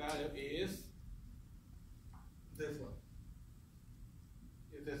critical value is this one.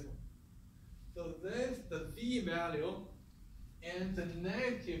 So this, the Z value, and the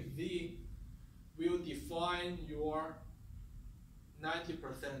negative Z will define your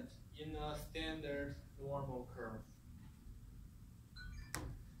 90% in a standard normal curve.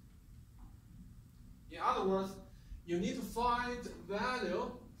 In other words, you need to find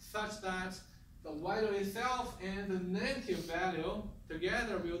value such that the value itself and the negative value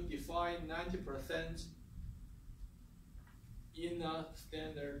together will define 90% in a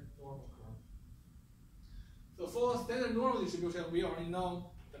standard normal curve. So for standard normal distribution, we already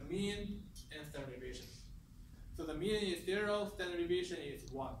know the mean and standard deviation. So the mean is 0, standard deviation is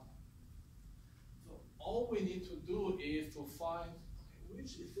 1. So all we need to do is to find,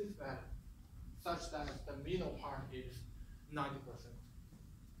 which is this value? such that the middle part is 90%.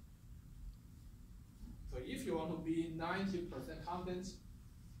 So if you want to be 90% confident,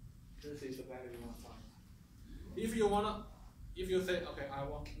 this is the value you want to find. If you say, okay, I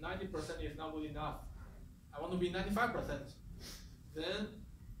want 90% is not good enough, I want to be 95%, then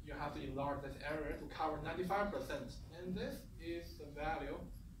you have to enlarge this area to cover 95%. And this is the value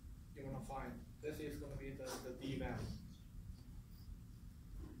you're going to find. This is going to be the D value.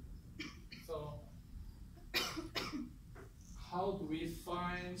 So how do we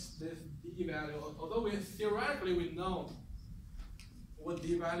find this D value? Although theoretically we know what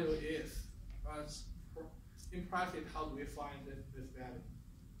D value is, but in practice, how do we find this value?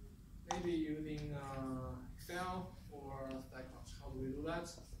 Maybe using Excel or StatCoach. How do we do that?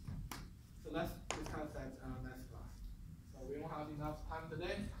 So let's discuss that next class. So we won't have enough time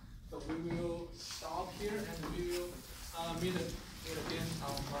today, so we will stop here and we will meet again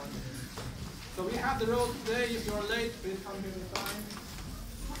on Monday. So we have the rule today. If you're late, please come here to sign.